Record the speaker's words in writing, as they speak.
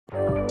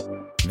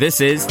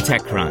This is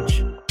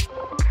TechCrunch.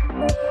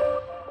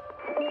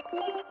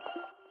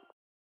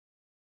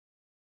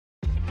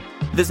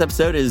 This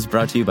episode is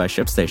brought to you by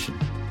ShipStation.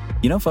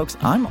 You know, folks,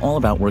 I'm all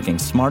about working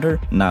smarter,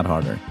 not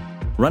harder.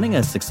 Running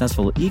a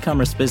successful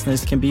e-commerce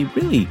business can be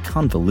really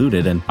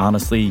convoluted, and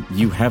honestly,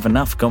 you have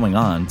enough going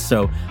on,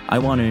 so I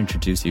want to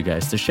introduce you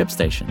guys to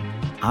ShipStation.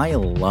 I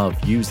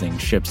love using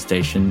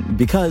ShipStation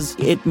because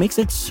it makes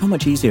it so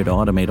much easier to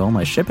automate all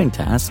my shipping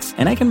tasks,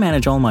 and I can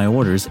manage all my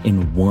orders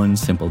in one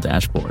simple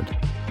dashboard.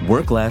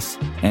 Work less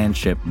and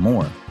ship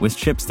more with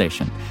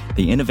ShipStation,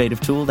 the innovative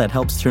tool that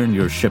helps turn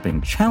your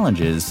shipping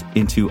challenges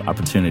into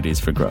opportunities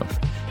for growth.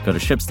 Go to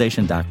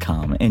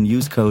ShipStation.com and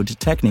use code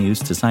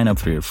TechNews to sign up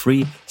for your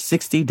free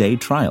 60-day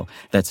trial.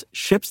 That's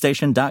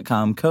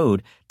ShipStation.com,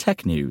 code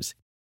TechNews.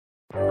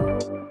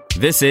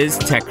 This is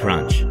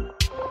TechCrunch.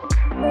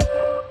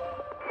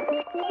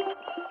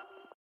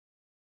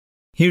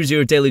 Here's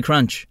your Daily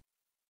Crunch.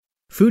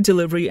 Food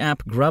delivery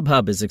app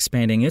Grubhub is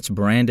expanding its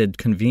branded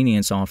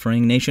convenience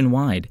offering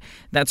nationwide.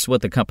 That's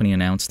what the company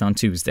announced on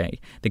Tuesday.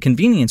 The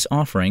convenience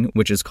offering,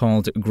 which is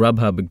called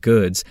Grubhub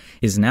Goods,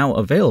 is now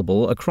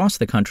available across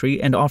the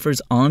country and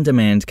offers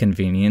on-demand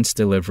convenience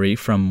delivery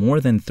from more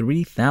than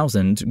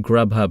 3,000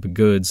 Grubhub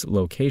Goods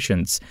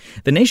locations.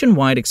 The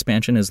nationwide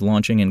expansion is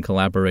launching in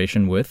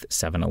collaboration with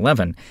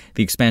 7-Eleven.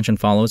 The expansion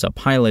follows a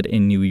pilot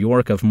in New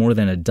York of more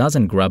than a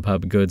dozen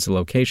Grubhub Goods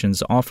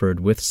locations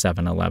offered with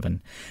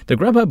 7-Eleven. The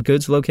Grubhub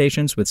Goods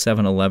locations with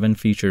 7-Eleven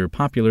feature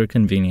popular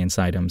convenience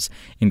items,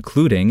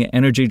 including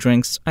energy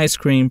drinks, ice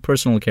cream,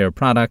 personal care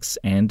products,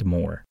 and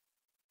more.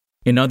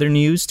 In other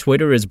news,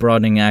 Twitter is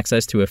broadening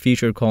access to a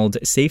feature called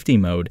Safety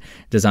Mode,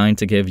 designed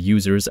to give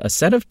users a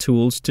set of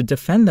tools to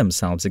defend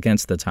themselves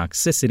against the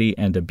toxicity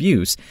and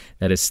abuse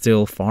that is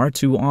still far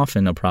too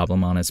often a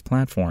problem on its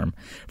platform.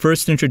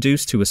 First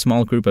introduced to a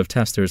small group of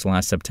testers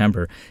last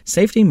September,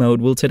 Safety Mode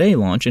will today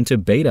launch into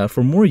beta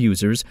for more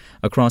users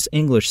across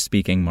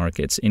English-speaking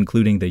markets,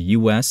 including the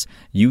US,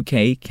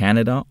 UK,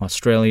 Canada,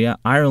 Australia,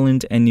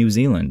 Ireland, and New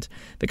Zealand.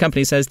 The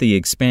company says the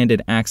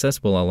expanded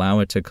access will allow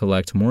it to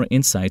collect more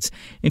insights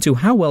into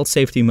how well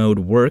Safety Mode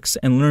works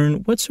and learn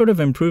what sort of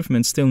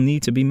improvements still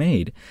need to be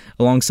made.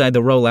 Alongside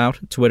the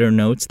rollout, Twitter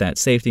notes that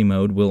Safety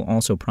Mode will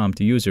also prompt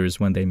users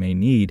when they may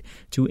need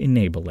to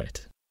enable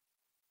it.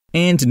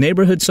 And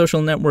neighborhood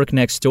social network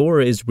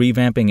Nextdoor is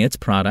revamping its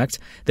product.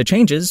 The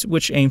changes,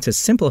 which aim to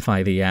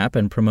simplify the app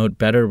and promote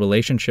better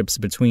relationships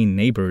between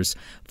neighbors,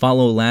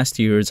 follow last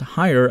year's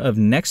hire of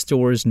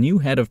Nextdoor's new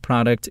head of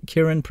product,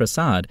 Kiran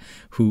Prasad,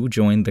 who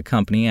joined the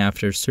company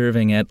after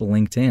serving at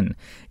LinkedIn.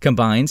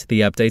 Combined,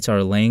 the updates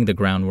are laying the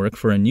groundwork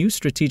for a new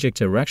strategic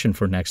direction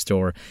for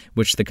Nextdoor,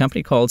 which the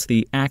company calls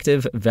the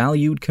Active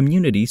Valued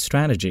Community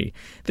Strategy.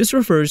 This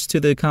refers to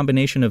the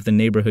combination of the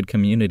neighborhood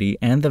community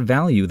and the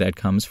value that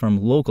comes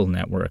from local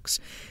networks.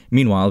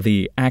 Meanwhile,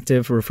 the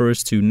active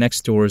refers to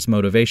Nextdoor's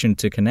motivation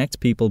to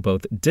connect people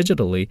both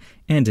digitally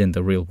and in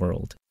the real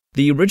world.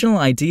 The original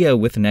idea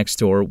with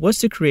Nextdoor was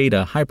to create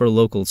a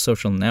hyperlocal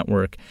social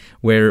network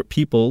where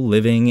people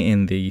living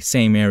in the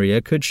same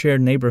area could share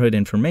neighborhood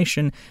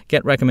information,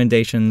 get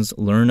recommendations,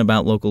 learn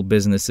about local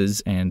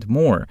businesses, and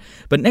more.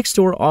 But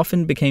Nextdoor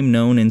often became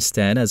known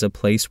instead as a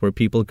place where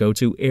people go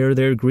to air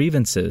their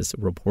grievances,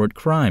 report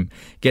crime,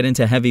 get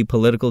into heavy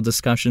political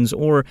discussions,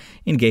 or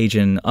engage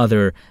in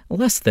other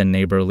less than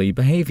neighborly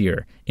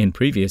behavior. In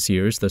previous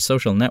years, the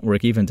social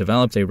network even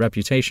developed a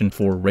reputation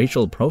for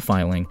racial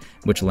profiling,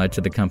 which led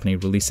to the company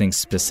releasing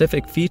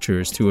specific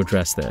features to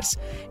address this.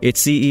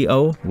 Its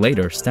CEO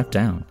later stepped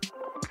down.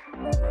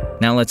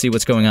 Now let's see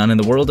what's going on in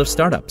the world of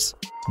startups.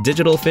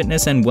 Digital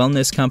fitness and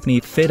wellness company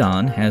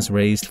FitOn has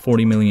raised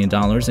 $40 million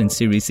in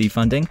Series C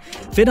funding.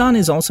 FitOn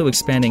is also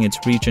expanding its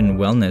reach in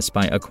wellness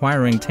by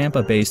acquiring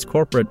Tampa-based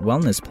corporate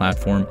wellness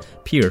platform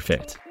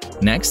PeerFit.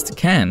 Next,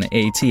 Can,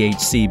 a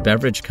THC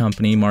beverage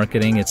company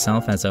marketing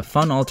itself as a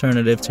fun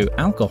alternative to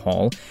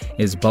alcohol,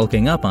 is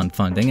bulking up on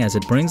funding as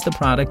it brings the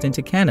product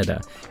into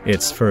Canada,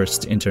 its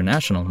first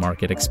international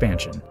market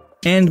expansion.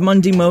 And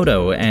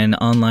Mundimoto, an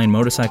online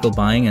motorcycle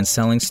buying and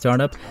selling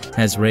startup,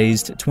 has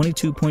raised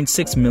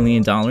 $22.6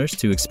 million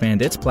to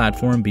expand its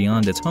platform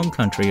beyond its home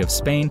country of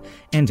Spain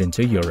and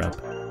into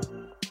Europe.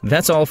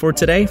 That's all for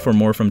today. For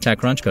more from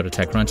TechCrunch, go to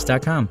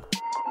TechCrunch.com.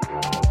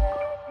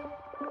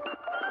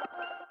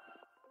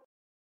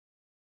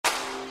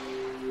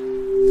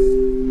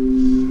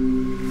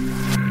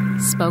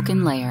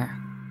 SpokenLayer.